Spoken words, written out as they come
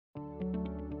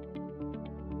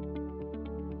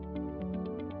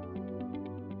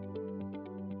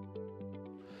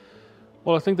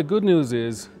Well, I think the good news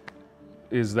is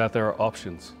that there are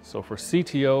options. So for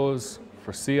CTOs,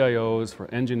 for CIOs, for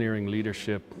engineering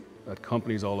leadership at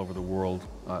companies all over the world,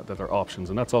 that there are options,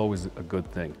 and that's always a good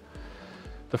thing.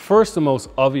 The first and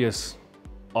most obvious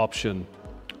option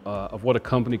of what a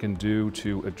company can do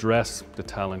to address the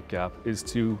talent gap is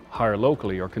to hire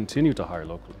locally or continue to hire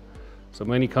locally. So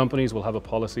many companies will have a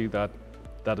policy that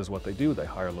is what they do, they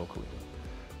hire locally.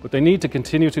 But they need to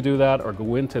continue to do that or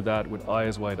go into that with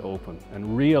eyes wide open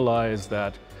and realize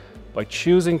that by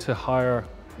choosing to hire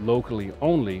locally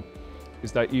only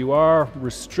is that you are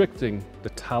restricting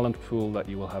the talent pool that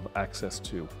you will have access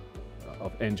to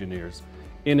of engineers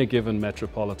in a given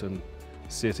metropolitan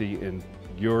city in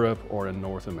Europe or in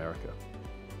North America.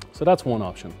 So that's one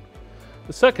option.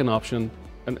 The second option,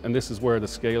 and this is where the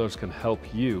scalers can help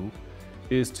you,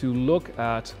 is to look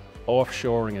at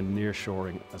offshoring and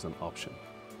nearshoring as an option.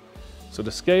 So the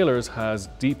Scalers has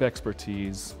deep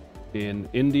expertise in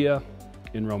India,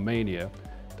 in Romania,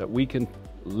 that we can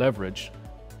leverage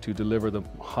to deliver the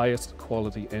highest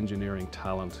quality engineering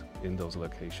talent in those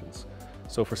locations.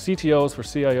 So for CTOs, for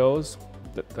CIOs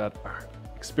that are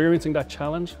experiencing that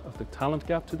challenge of the talent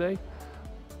gap today,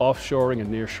 offshoring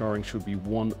and nearshoring should be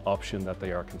one option that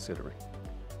they are considering.